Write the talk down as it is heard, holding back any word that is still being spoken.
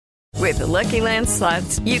With the Lucky Land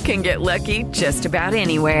Slots, you can get lucky just about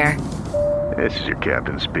anywhere. This is your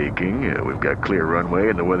captain speaking. We've got clear runway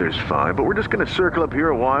and the weather's fine, but we're just going to circle up here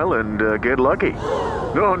a while and get lucky.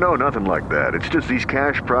 No, nothing like that. It's just these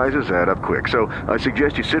cash prizes add up quick. So I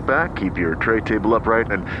suggest you sit back, keep your tray table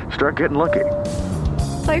upright, and start getting lucky.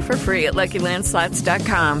 Play for free at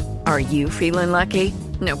LuckyLandSlots.com. Are you feeling lucky?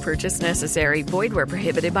 No purchase necessary. Void where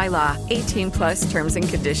prohibited by law. 18 plus terms and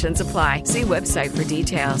conditions apply. See website for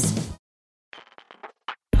details.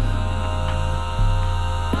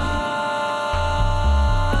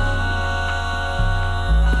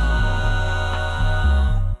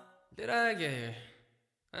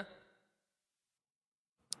 Huh?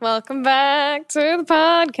 Welcome back to the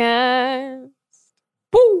podcast.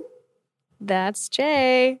 Woo! That's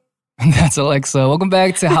Jay. That's Alexa. Welcome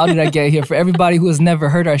back to How Did I Get Here? For everybody who has never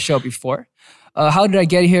heard our show before, How Did I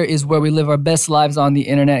Get Here is where we live our best lives on the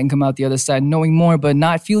internet and come out the other side knowing more but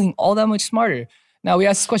not feeling all that much smarter. Now, we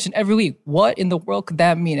ask this question every week. What in the world could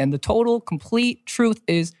that mean? And the total, complete truth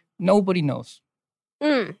is nobody knows.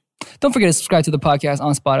 Don't forget to subscribe to the podcast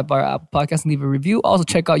on Spotify or Apple Podcasts and leave a review. Also,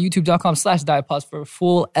 check out youtube.com/dietpods for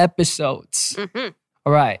full episodes.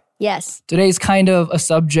 All right. Yes. Today's kind of a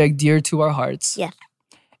subject dear to our hearts. Yeah.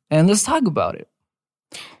 And let's talk about it.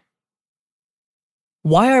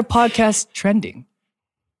 Why are podcasts trending?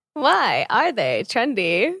 Why are they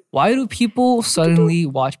trendy? Why do people suddenly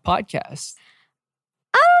watch podcasts?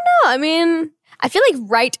 I don't know. I mean, I feel like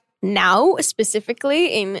right now, specifically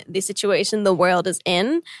in the situation the world is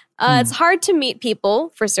in, it's hard to meet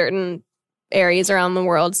people for certain areas around the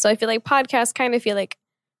world. So I feel like podcasts kind of feel like,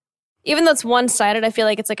 even though it's one-sided, I feel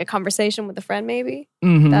like it's like a conversation with a friend maybe.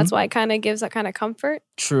 That's why it kind of gives that kind of comfort.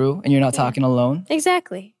 True. And you're not talking alone.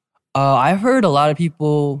 Exactly. I've heard a lot of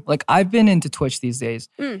people, like I've been into Twitch these days.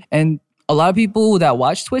 And a lot of people that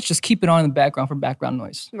watch Twitch just keep it on in the background for background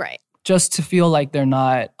noise. Right. Just to feel like they're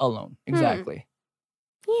not alone. Exactly.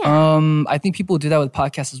 Yeah. I think people do that with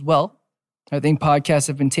podcasts as well. I think podcasts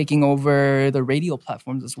have been taking over the radio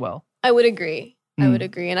platforms as well. I would agree.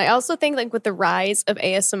 And I also think like with the rise of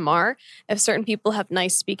ASMR, if certain people have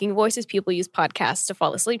nice speaking voices, people use podcasts to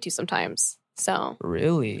fall asleep to sometimes. So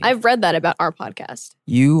really, I've read that about our podcast.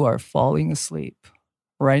 You are falling asleep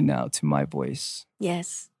right now to my voice.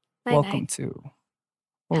 Yes. Welcome to.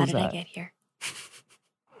 How did I get here?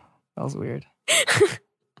 That was weird.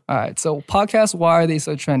 All right. So podcasts, why are they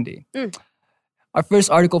so trendy? Our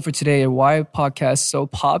first article for today, why are podcasts so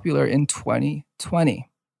popular in 2020?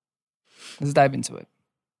 Let's dive into it.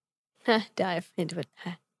 Dive into it.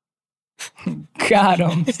 Got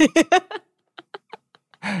him.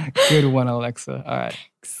 Good one, Alexa. All right.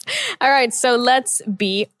 All right. So let's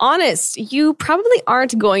be honest. You probably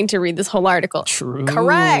aren't going to read this whole article. True.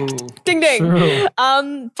 Correct. Ding, ding. True.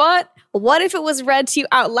 But what if it was read to you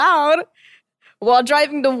out loud while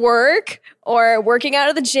driving to work or working out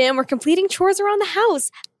of the gym or completing chores around the house?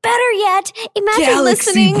 Better yet, imagine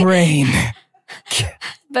Galaxy brain.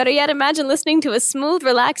 Better yet, imagine listening to a smooth,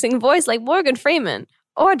 relaxing voice like Morgan Freeman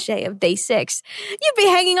or Jay of Day 6. You'd be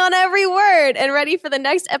hanging on every word and ready for the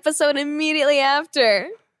next episode immediately after.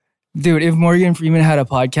 Dude, if Morgan Freeman had a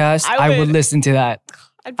podcast, I would listen to that.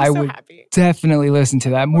 I'd be so happy. Definitely listen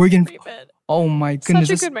to that. Morgan Freeman. Oh my goodness.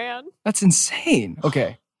 Such a good man. That's insane.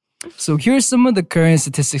 Okay. So here's some of the current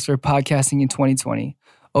statistics for podcasting in 2020.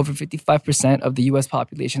 Over 55% of the US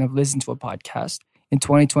population have listened to a podcast. In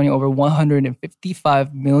 2020, over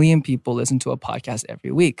 155 million people listen to a podcast every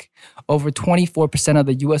week. Over 24% of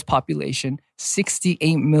the US population,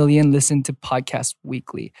 68 million, listen to podcasts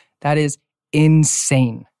weekly. That is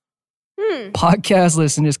insane. Podcast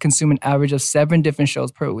listeners consume an average of 7 different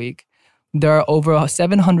shows per week. There are over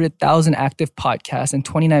 700,000 active podcasts and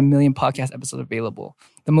 29 million podcast episodes available.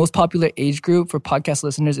 The most popular age group for podcast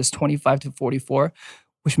listeners is 25 to 44,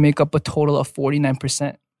 which make up a total of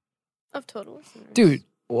 49%. Of total listeners. Dude,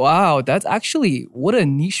 wow. That's actually, what a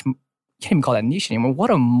niche. You can't even call that niche anymore. What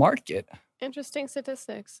a market. Interesting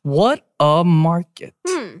statistics. What a market.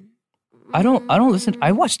 I don't listen.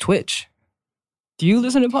 I watch Twitch. Do you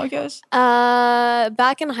listen to podcasts?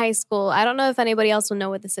 Back in high school, I don't know if anybody else will know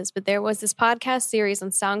what this is, but there was this podcast series on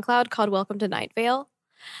SoundCloud called Welcome to Night Vale.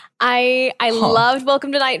 I loved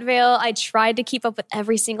Welcome to Night Vale. I tried to keep up with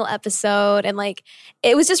every single episode, and like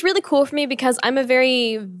it was just really cool for me because I'm a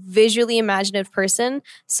very visually imaginative person.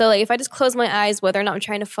 So like if I just close my eyes, whether or not I'm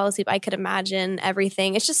trying to fall asleep, I could imagine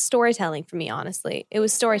everything. It's just storytelling for me, honestly. It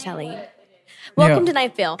was storytelling. Welcome to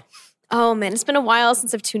Night Vale. Oh man, it's been a while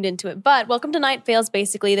since I've tuned into it. But Welcome to Night Vale is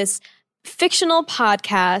basically this fictional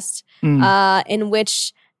podcast in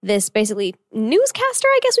which this basically newscaster,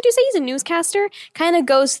 I guess would you say he's a newscaster, kind of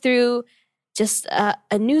goes through just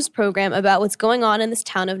a news program about what's going on in this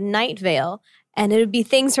town of Night Vale. And it would be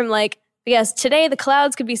things from like, yes, today the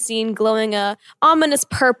clouds could be seen glowing a ominous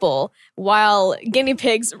purple while guinea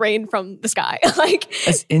pigs rain from the sky. Like,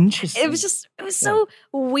 that's interesting. It was so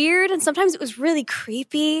weird. And sometimes it was really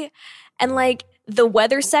creepy. And like the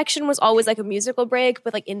weather section was always like a musical break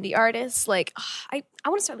with like indie artists. Like, I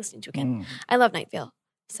want to start listening to it again. I love Night Vale.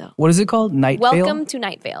 So what is it called? Night Vale? Welcome to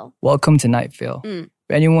Night Vale. Welcome to Night Vale.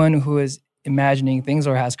 For anyone who is imagining things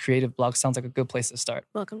or has creative blocks, sounds like a good place to start.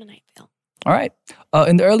 Welcome to Night Vale. All right.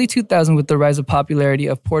 In the early 2000s, with the rise of popularity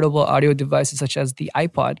of portable audio devices such as the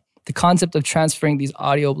iPod, the concept of transferring these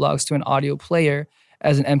audio blocks to an audio player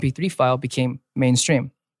as an MP3 file became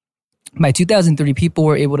mainstream. By 2003, people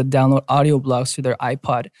were able to download audio blocks to their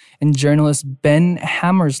iPod, and journalist Ben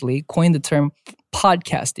Hammersley coined the term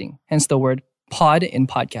podcasting, hence the word pod in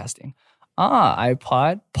podcasting.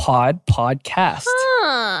 iPod, podcast.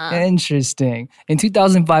 Interesting. In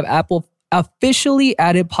 2005, Apple officially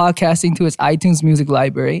added podcasting to its iTunes music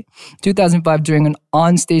library. 2005, during an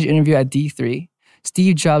on-stage interview at D3,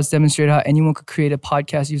 Steve Jobs demonstrated how anyone could create a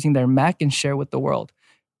podcast using their Mac and share with the world.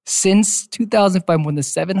 Since 2005, more than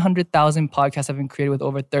 700,000 podcasts have been created with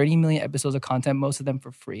over 30 million episodes of content, most of them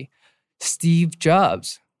for free. Steve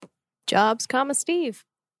Jobs. Jobs, Steve.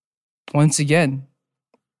 Once again,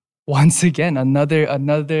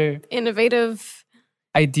 another innovative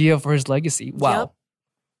idea for his legacy. Wow. Yep.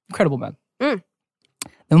 Incredible, man.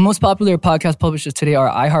 The most popular podcast publishers today are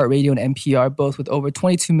iHeartRadio and NPR, both with over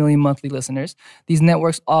 22 million monthly listeners. These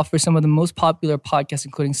networks offer some of the most popular podcasts,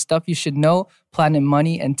 including Stuff You Should Know, Planet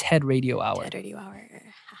Money, and TED Radio Hour. TED Radio Hour.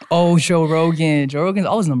 Oh, Joe Rogan. Joe Rogan's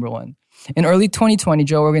always number one. In early 2020,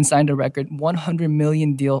 Joe Rogan signed a record $100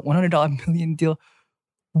 million deal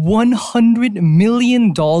 $100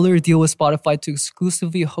 million deal with Spotify to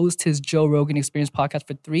exclusively host his Joe Rogan Experience podcast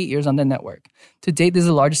for 3 years on the network. To date, this is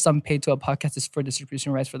the largest sum paid to a podcast for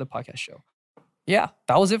distribution rights for the podcast show. Yeah,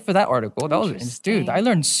 that was it for that article. Dude, I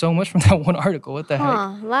learned so much from that one article. What the heck?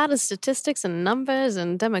 A lot of statistics and numbers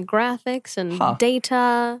and demographics and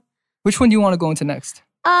data. Which one do you want to go into next?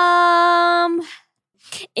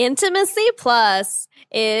 Intimacy Plus.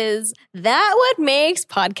 Is that what makes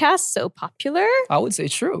podcasts so popular? I would say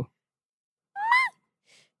true.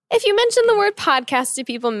 If you mention the word podcast to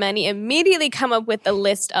people, many immediately come up with a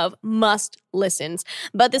list of must-listens.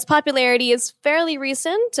 But this popularity is fairly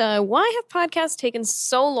recent. Why have podcasts taken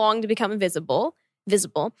so long to become visible?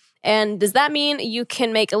 And does that mean you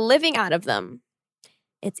can make a living out of them?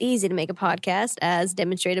 It's easy to make a podcast, as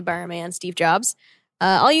demonstrated by our man Steve Jobs.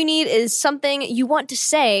 All you need is something you want to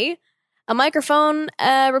say, a microphone,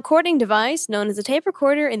 a recording device known as a tape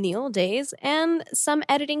recorder in the old days, and some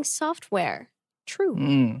editing software.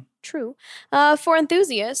 True. For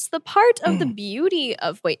enthusiasts, part of the beauty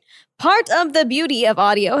of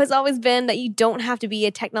audio has always been that you don't have to be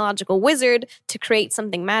a technological wizard to create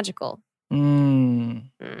something magical.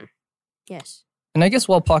 Yes. And I guess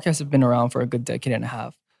while podcasts have been around for a good decade and a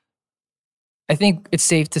half, I think it's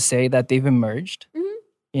safe to say that they've emerged,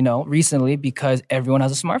 recently because everyone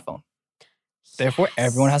has a smartphone. Therefore,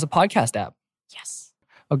 everyone has a podcast app. Yes.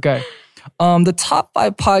 Okay. The top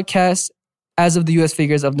 5 podcasts as of the U.S.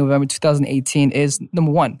 figures of November 2018 is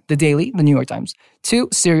number 1, The Daily, The New York Times. 2,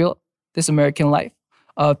 Serial, This American Life.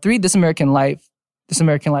 3, This American Life /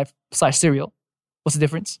 Serial. What's the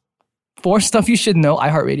difference? 4, Stuff You Should Know,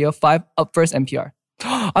 iHeartRadio. 5, Up First, NPR.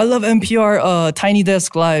 I love NPR Tiny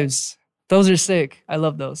Desk Lives. Those are sick. I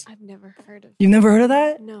love those. I've never heard of. You've never heard of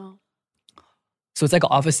that? No. So it's like an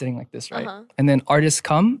office sitting like this, right? And then artists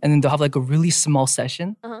come and then they'll have like a really small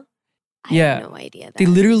session. I have no idea that. They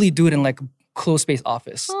literally do it in like a closed space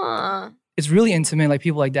office. It's really intimate. Like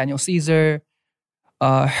people like Daniel Caesar, is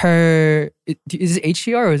it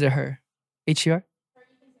HCR or is it her? HCR?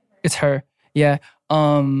 It's her. Yeah.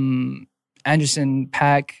 Anderson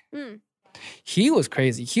 .Paak. He was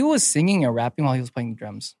crazy. He was singing and rapping while he was playing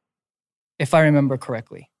drums, if I remember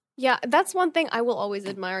correctly. Yeah, that's one thing I will always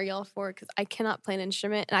admire y'all for, because I cannot play an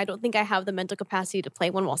instrument, and I don't think I have the mental capacity to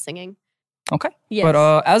play one while singing. Okay. Yes.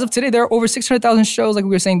 But as of today, there are over 600,000 shows, like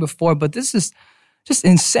we were saying before, but this is just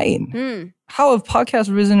insane. How have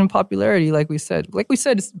podcasts risen in popularity, like we said? Like we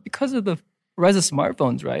said, it's because of the rise of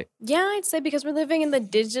smartphones, right? Yeah, I'd say because we're living in the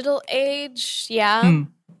digital age. Yeah.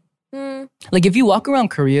 Like if you walk around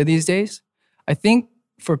Korea these days, I think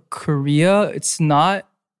for Korea, it's not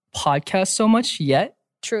podcasts so much yet.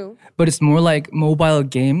 True. But it's more like mobile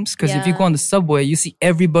games. Because if you go on the subway, you see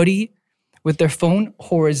everybody with their phone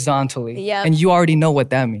horizontally. Yep. And you already know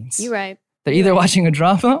what that means. You're right. They're either watching a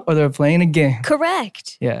drama or they're playing a game.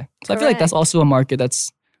 Correct. Yeah. So I feel like that's also a market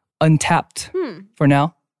that's untapped for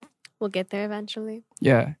now. We'll get there eventually.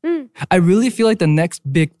 Yeah. I really feel like the next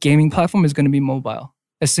big gaming platform is going to be mobile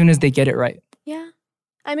as soon as they get it right. Yeah.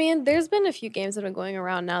 I mean, there's been a few games that have been going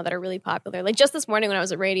around now that are really popular. Like just this morning when I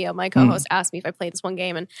was at radio, my co-host asked me if I played this one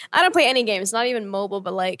game. And I don't play any games, not even mobile,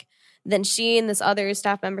 but like then she and this other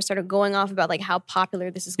staff member started going off about like how popular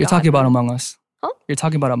this is. You're talking about Among Us. Huh? You're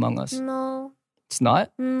talking about Among Us. No. It's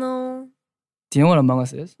not? No. Do you know what Among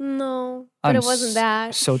Us is? No. But it wasn't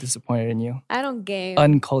that. So disappointed in you. I don't game.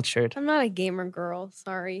 Uncultured. I'm not a gamer girl.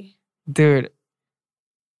 Sorry. Dude,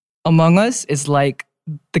 Among Us is like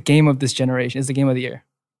the game of this generation. It's the game of the year.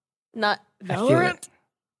 Not I feel Valorant. it.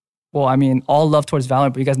 Well, I mean, all love towards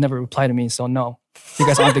Valorant, but you guys never reply to me, so no. You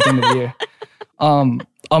guys aren't the game of the year.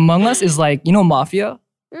 Among Us is like, you know Mafia?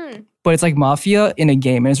 But it's like Mafia in a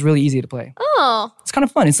game, and it's really easy to play. Oh. It's kind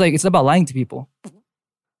of fun. It's about lying to people.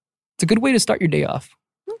 It's a good way to start your day off.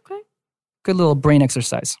 Okay. Good little brain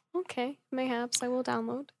exercise. Okay. Mayhaps I will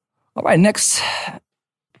download. All right, next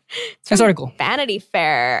article. Vanity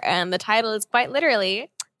Fair. And the title is quite literally,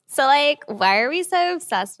 so like, why are we so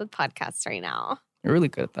obsessed with podcasts right now? You're really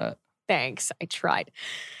good at that. Thanks. I tried.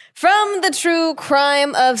 From the true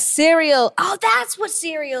crime of Serial. Oh, that's what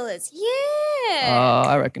Serial is. Yeah.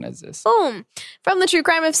 I recognize this. Boom. From the true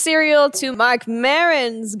crime of Serial to Mark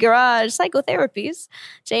Maron's garage psychotherapies,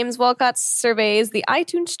 James Walcott surveys the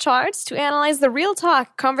iTunes charts to analyze the real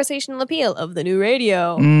talk conversational appeal of the new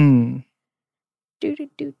radio. Do.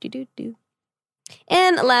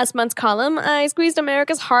 In last month's column, I squeezed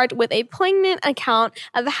America's heart with a poignant account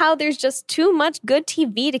of how there's just too much good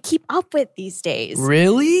TV to keep up with these days.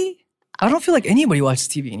 Really? I don't feel like anybody watches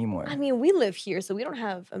TV anymore. I mean, we live here, so we don't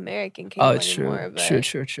have American cable anymore. But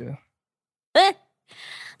True.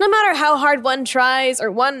 No matter how hard one tries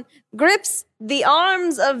or one grips the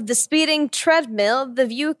arms of the speeding treadmill, the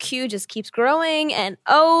view queue just keeps growing, and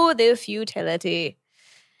oh, the futility.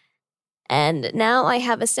 And now I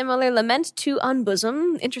have a similar lament to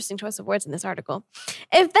unbosom. Interesting choice of words in this article.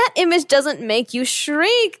 If that image doesn't make you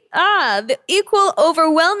shriek, the equal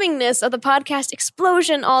overwhelmingness of the podcast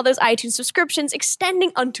explosion, all those iTunes subscriptions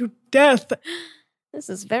extending unto death. This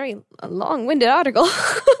is a long-winded article.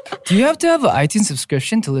 Do you have to have an iTunes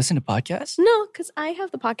subscription to listen to podcasts? No, because I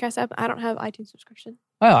have the podcast app. I don't have iTunes subscription.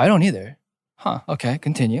 Oh, I don't either. Huh, okay,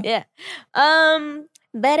 continue. Yeah.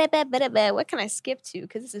 What can I skip to?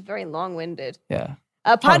 Because this is very long-winded. Yeah.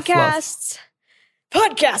 Podcasts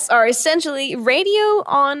are essentially radio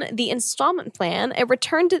on the installment plan, a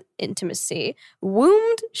return to intimacy,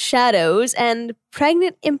 wombed shadows, and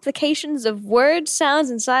pregnant implications of words, sounds,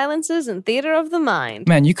 and silences in theater of the mind.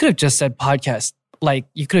 Man, you could have just said podcast. Like,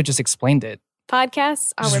 you could have just explained it.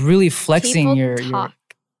 Podcasts are just really flexing your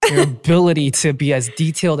ability to be as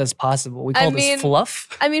detailed as possible. We call this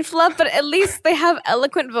fluff. I mean, fluff, but at least they have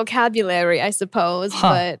eloquent vocabulary, I suppose. Huh.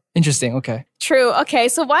 But interesting. Okay. True. Okay.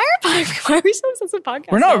 So why are we so obsessed with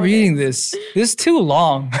podcasts? We're not reading this. This is too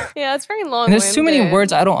long. Yeah, it's very long. And there's too many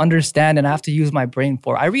words I don't understand and I have to use my brain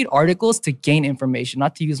for. I read articles to gain information,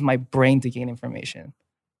 not to use my brain to gain information.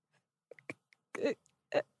 Does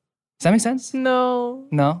that make sense? No.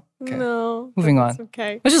 No? Okay. No. Moving on.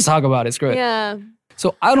 Okay. Let's just talk about it. Screw it. Yeah.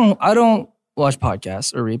 So I don't watch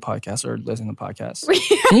podcasts or read podcasts or listen to podcasts.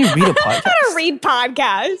 Can you read a podcast? I don't read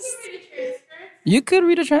podcasts. You could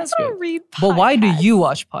read a transcript. I don't read podcasts. But why do you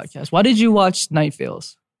watch podcasts? Why did you watch Night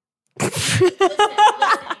Fails?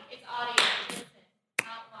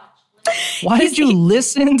 Why did you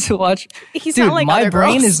listen to watch? He's Dude, not like my other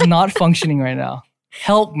brain girls. is not functioning right now.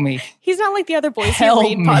 Help me. He's not like the other boys Help who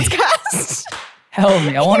read me. podcasts. Help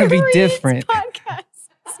me. I want to be Reads different. podcasts.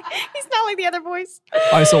 He's not like the other boys.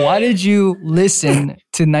 All right, so why did you listen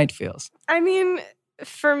to Night Fails? I mean,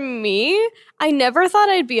 for me, I never thought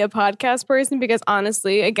I'd be a podcast person because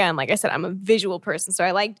honestly, again, like I said, I'm a visual person. So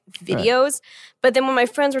I like videos. Right. But then when my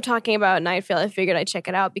friends were talking about Night Fail, I figured I'd check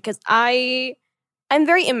it out because I'm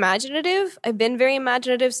very imaginative. I've been very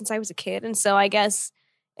imaginative since I was a kid. And so I guess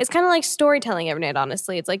it's kind of like storytelling every night,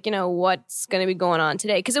 honestly. It's like, what's going to be going on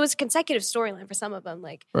today? Because it was a consecutive storyline for some of them.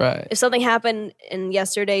 Like, right. If something happened in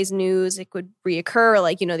yesterday's news, it could reoccur.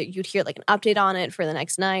 Like, that you'd hear like an update on it for the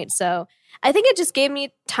next night. So I think it just gave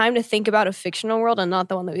me time to think about a fictional world and not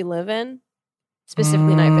the one that we live in.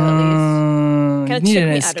 Specifically Night Fail, at least. You needed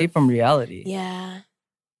an escape from reality. Yeah.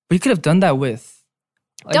 But you could have done that with...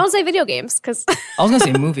 Don't say video games, because... I was going to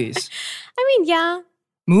say movies. I mean, yeah.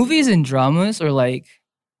 Movies and dramas or like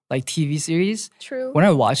TV series. True. When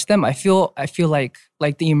I watch them, I feel like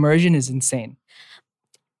the immersion is insane.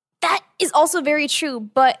 That is also very true,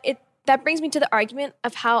 but that brings me to the argument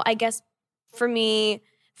of how I guess for me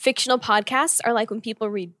fictional podcasts are like when people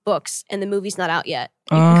read books and the movie's not out yet.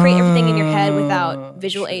 You can create everything in your head without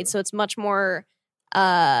visual aids, so it's much more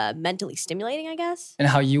mentally stimulating, I guess. And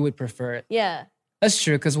how you would prefer it. Yeah. That's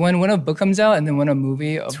true, because when a book comes out and then when a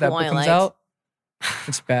movie of that book comes out,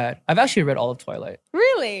 it's bad. I've actually read all of Twilight.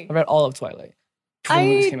 Really? I read all of Twilight before the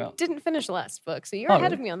movies came out. Didn't finish the last book, so you're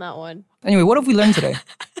ahead of me on that one. Anyway, what have we learned today?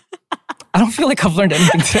 I don't feel like I've learned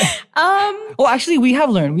anything today. Well, actually, we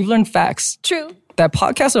have learned. We've learned facts. True. That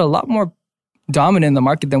podcasts are a lot more dominant in the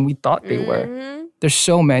market than we thought they were. There's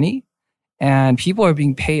so many, and people are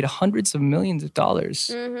being paid hundreds of millions of dollars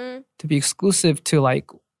to be exclusive to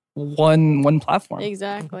like one platform.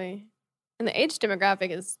 Exactly. And the age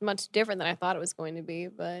demographic is much different than I thought it was going to be.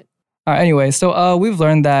 But anyway, so we've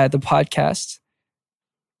learned that the podcast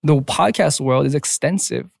world is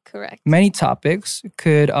extensive. Correct. Many topics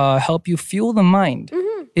could help you fuel the mind.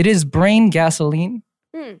 It is brain gasoline.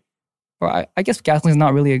 Or I guess gasoline is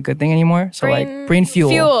not really a good thing anymore. So brain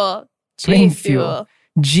fuel. Brain fuel.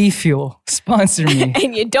 G Fuel. Sponsor me.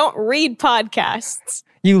 And you don't read podcasts.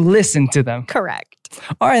 You listen to them. Correct.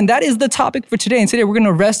 All right, and that is the topic for today. And today we're going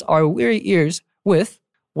to rest our weary ears with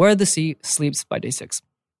Where the Sea Sleeps by Day 6.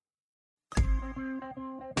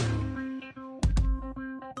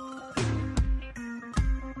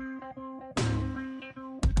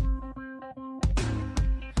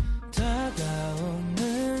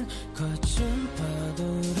 다가오는 거친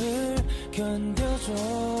파도를 견뎌줘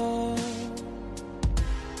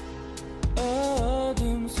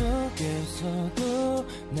어둠 속에서도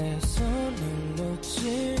내 손을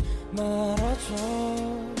놓지 말아줘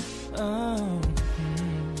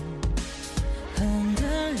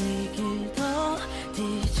흔들리기도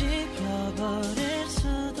뒤집혀버릴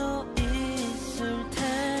수도 있을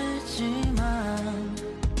테지만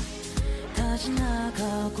다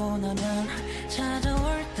지나가고 나면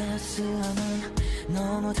찾아올 따스함은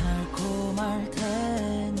너무 달콤할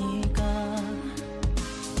테니까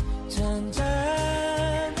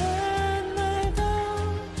잔잔한 날도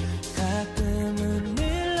가끔은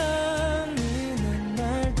밀려있는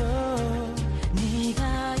날도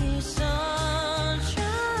네가 있어준다면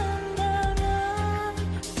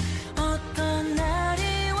어떤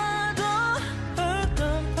날이 와도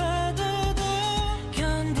어떤 파도도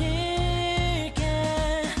견딜게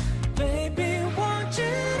Baby won't you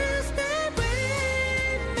stay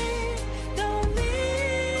with me Don't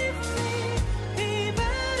leave me 이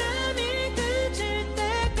바람이 그칠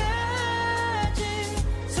때까지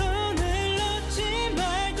손을 놓지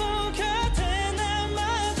말고 곁에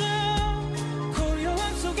남아줘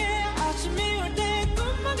고요함 속에 아침이 올 때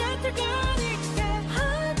꿈만 같을 거니까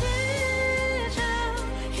어디서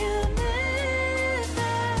you need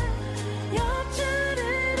that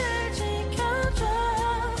옆자리를 지켜줘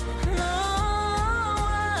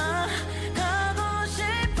너와 가고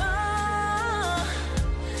싶어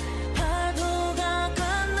파도가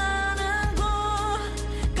끝나는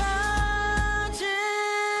곳까지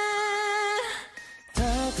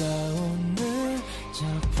다가오는 저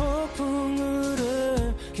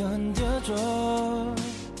폭풍우를 견뎌줘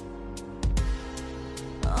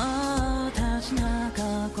다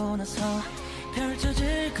지나가고 나서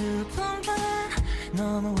펼쳐질 그 풍경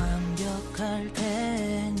너무 완벽할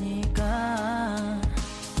테니까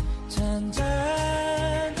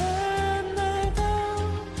잔잔한 날도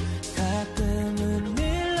가끔은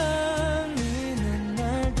밀려있는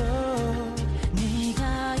날도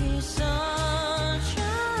네가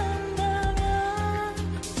있어준다면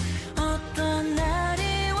어떤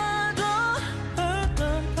날이 와도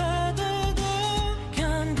어떤 파도도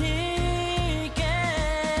견딜게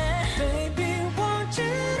Baby won't you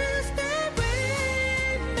stay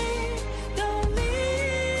with me Don't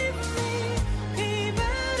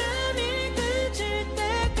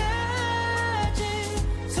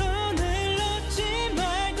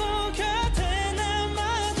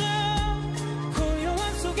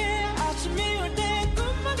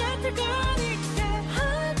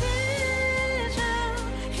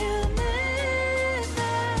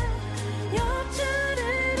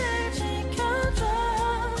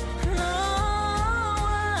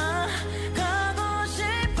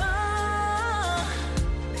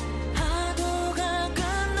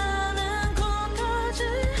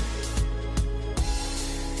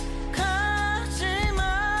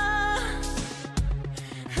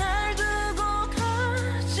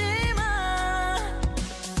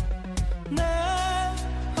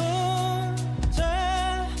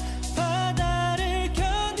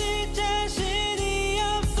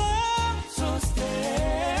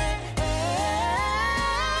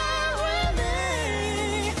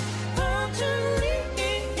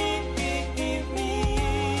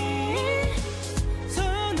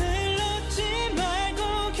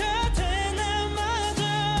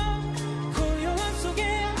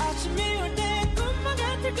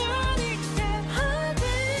있게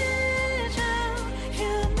어디서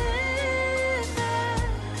휴내가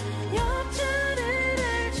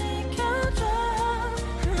옆자리를 지켜줘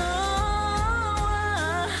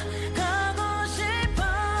너와 가고 싶어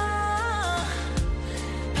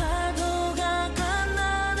파도가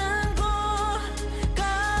끝나는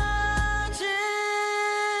곳까지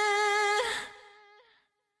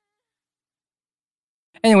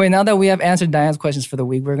Anyway, now that we have answered Diane's questions for the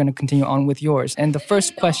week, we're going to continue on with yours. And the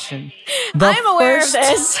first question. I'm aware of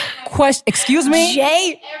this. Excuse me?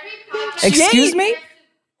 Jay. Excuse me?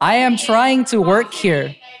 I am trying to work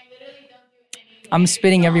here. I'm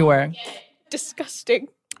spitting everywhere. Disgusting.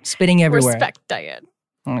 Spitting everywhere. Respect, Diane.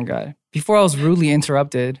 Oh my God. Before I was rudely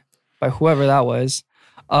interrupted by whoever that was,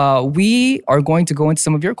 we are going to go into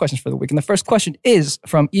some of your questions for the week. And the first question is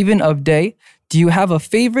from Even of Day. Do you have a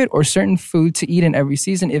favorite or certain food to eat in every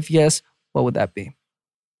season? If yes, what would that be?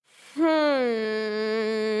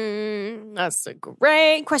 That's a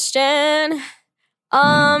great question.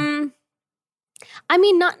 I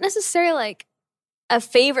mean, not necessarily like a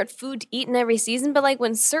favorite food to eat in every season, but like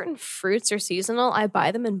when certain fruits are seasonal, I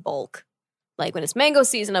buy them in bulk. Like when it's mango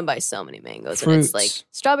season, I buy so many mangoes. And it's like Fruits.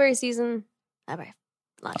 strawberry season, I buy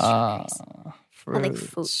a lot of strawberries. I like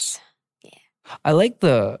Fruits. fruits. I like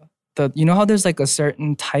the you know how there's like a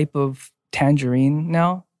certain type of tangerine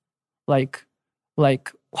now? Like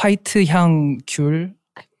화이트 향 귤,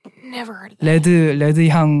 Never heard of that. 레드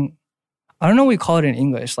향. I don't know what we call it in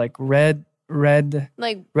English. Like red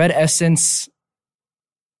Like, essence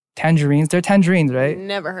tangerines. They're tangerines, right?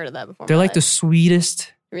 never heard of that before. in They're my like the life.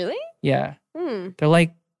 sweetest. Really? Yeah. Hmm. They're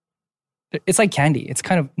like, it's like candy. It's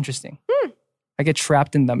kind of interesting. I get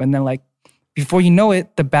trapped in them. And then like, before you know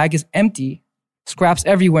it, the bag is empty, scraps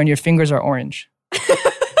everywhere, and your fingers are orange.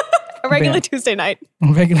 A regular Bam. Tuesday night.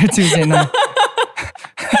 Regular Tuesday night.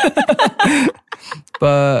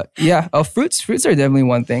 But yeah, fruits are definitely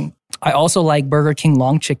one thing. I also like Burger King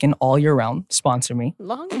long chicken all year round. Sponsor me.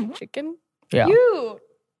 Long chicken? Yeah. You.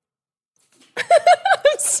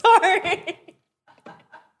 I'm sorry.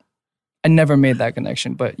 I never made that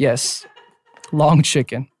connection, but yes, long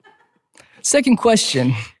chicken. Second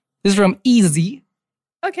question. This is from Easy.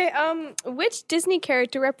 Okay, which Disney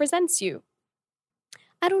character represents you?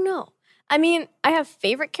 I don't know. I mean, I have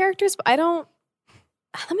favorite characters, but I don't.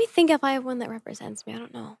 Let me think if I have one that represents me. I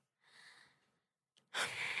don't know.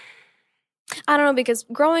 I don't know, because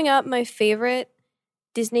growing up, my favorite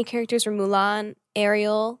Disney characters were Mulan,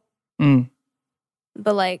 Ariel, Mm.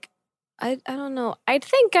 but like, I don't know. I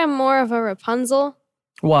think I'm more of a Rapunzel.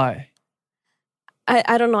 Why?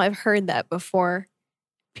 I don't know. I've heard that before.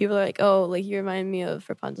 People are like, oh, like you remind me of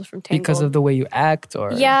Rapunzel from Tangled. Because of the way you act,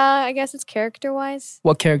 or Yeah, I guess it's character-wise.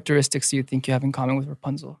 what characteristics do you think you have in common with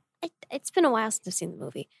Rapunzel? It's been a while since I've seen the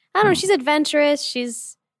movie. I don't know. She's adventurous.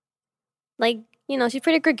 She's like, she's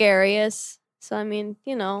pretty gregarious. So, I mean,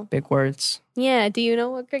 Big words. yeah. Do you know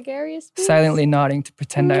what gregarious means? Silently nodding to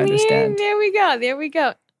pretend I understand. There we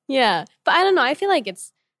go. Yeah. But I don't know. I feel like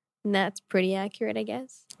that's pretty accurate, I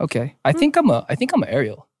guess. Okay, I think I'm a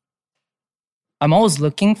Ariel. I'm always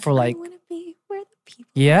looking for like, I want to be where the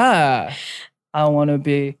people... yeah, I want to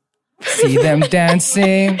be. See them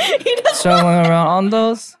dancing, struggling around on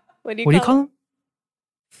those. What do What do you call them?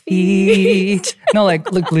 Feet. No,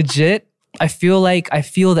 like legit. I feel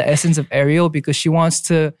the essence of Ariel because she wants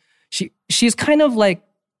to. She's kind of like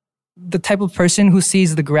the type of person who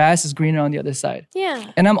sees the grass is greener on the other side.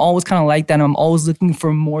 Yeah. And I'm always kind of like that. And I'm always looking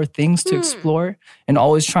for more things to explore and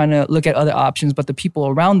always trying to look at other options. But the people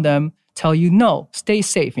around them tell you, no, stay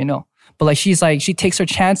safe, But like, she takes her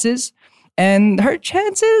chances, and her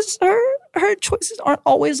choices aren't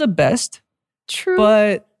always the best. True.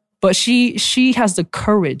 But she has the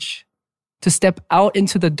courage to step out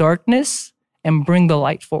into the darkness and bring the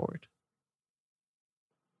light forward.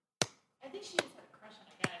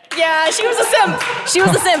 Yeah, she was a simp. She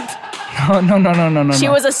was a simp. No. She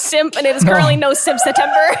was a simp, and it is currently no simp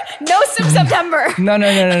September. No simp September.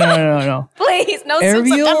 No. Please, no simp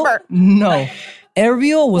Ariel, September. no.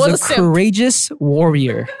 Ariel was Was a a simp. courageous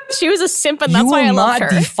warrior. She was a simp, and that's You why I will loved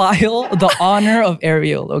not her. defile the honor of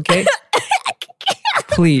Ariel, okay?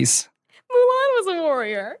 Please. Mulan was a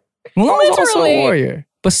warrior. Mulan was also Literally. a warrior,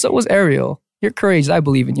 but so was Ariel. You're courageous. I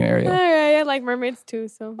believe in you, All Ariel. right, I like mermaids too.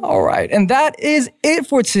 So All right. And that is it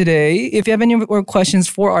for today. If you have any more questions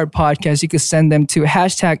for our podcast, you can send them to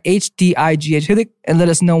 #HDIGH and let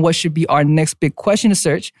us know what should be our next big question to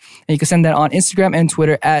search. And you can send that on Instagram and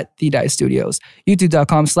Twitter at The Dive Studios,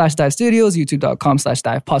 youtube.com/Dive Studios,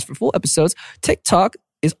 youtube.com/Dive Pause for full episodes. TikTok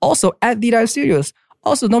is also at The Dive Studios.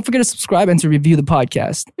 Also, don't forget to subscribe and to review the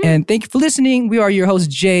podcast. And thank you for listening. We are your hosts,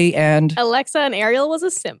 Jay and Alexa and Ariel was a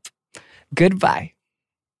simp. goodbye.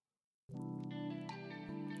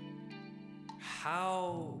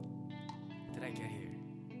 How did I get here?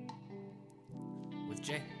 With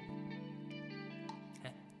Jay?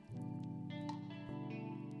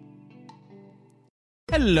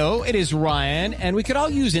 Hello, it is Ryan, and we could all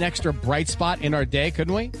use an extra bright spot in our day,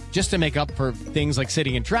 couldn't we? Just to make up for things like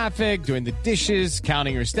sitting in traffic, doing the dishes,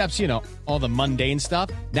 counting your steps, you know, all the mundane stuff.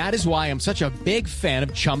 That is why I'm such a big fan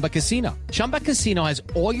of Chumba Casino. Chumba Casino has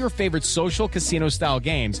all your favorite social casino-style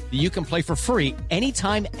games that you can play for free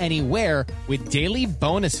anytime, anywhere with daily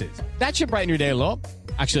bonuses. That should brighten your day a little.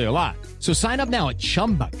 Actually, a lot. So sign up now at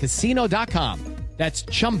ChumbaCasino.com. That's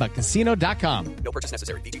ChumbaCasino.com. No purchase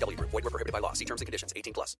necessary. VGW Group. Void where prohibited by law. See terms and conditions.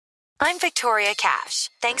 18+. I'm Victoria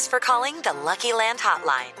Cash. Thanks for calling the Lucky Land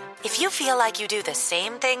Hotline. If you feel like you do the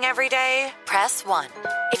same thing every day, press 1.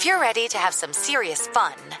 If you're ready to have some serious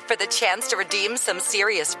fun for the chance to redeem some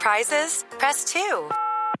serious prizes, press 2.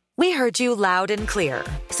 We heard you loud and clear.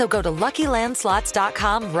 So go to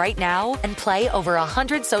LuckyLandSlots.com right now and play over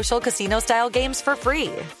 100 social casino-style games for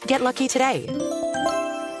free. Get lucky today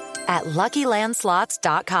at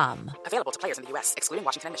LuckyLandSlots.com. Available to players in the U.S., excluding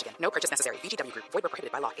Washington and Michigan. No purchase necessary. VGW Group. Void where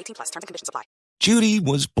prohibited by law. 18+. Terms and conditions apply. Judy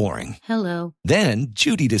was boring. Hello. Then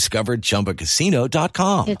Judy discovered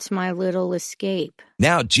ChumbaCasino.com. It's my little escape.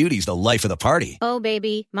 Now Judy's the life of the party. Oh,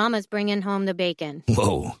 baby, mama's bringing home the bacon.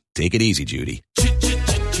 Whoa, take it easy, Judy.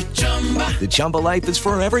 The Chumba life is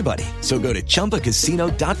for everybody. So go to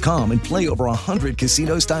ChumbaCasino.com and play over 100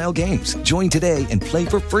 casino-style games. Join today and play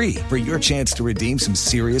for free for your chance to redeem some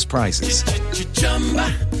serious prizes.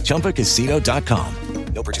 ChumbaCasino.com.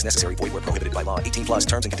 No purchase necessary. Void where prohibited by law. 18+.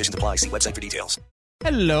 Terms and conditions apply. See website for details.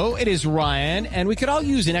 Hello, it is Ryan, and we could all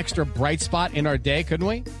use an extra bright spot in our day, couldn't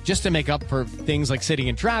we? Just to make up for things like sitting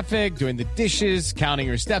in traffic, doing the dishes, counting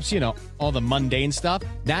your steps, you know, all the mundane stuff.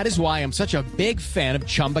 That is why I'm such a big fan of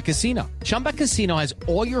Chumba Casino. Chumba Casino has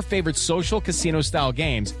all your favorite social casino-style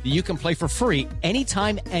games that you can play for free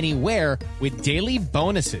anytime, anywhere with daily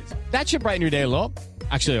bonuses. That should brighten your day a little.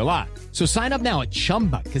 Actually, a lot. So sign up now at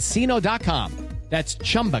ChumbaCasino.com. That's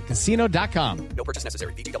ChumbaCasino.com. No purchase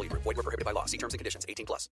necessary. VGW Group. Void where prohibited by law. See terms and conditions.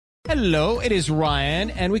 18+. Hello, it is Ryan,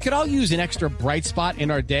 and we could all use an extra bright spot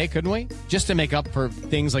in our day, couldn't we? Just to make up for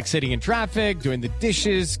things like sitting in traffic, doing the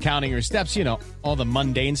dishes, counting your steps, you know, all the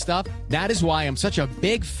mundane stuff. That is why I'm such a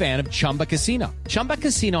big fan of Chumba Casino. Chumba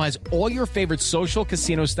Casino has all your favorite social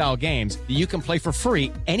casino-style games that you can play for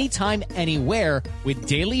free anytime, anywhere with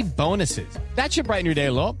daily bonuses. That should brighten your day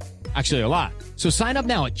a little. Actually, a lot. So sign up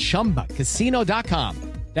now at ChumbaCasino.com.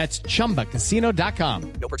 That's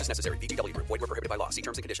ChumbaCasino.com. No purchase necessary. VGW Group. Void where prohibited by law. See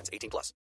terms and conditions. 18+.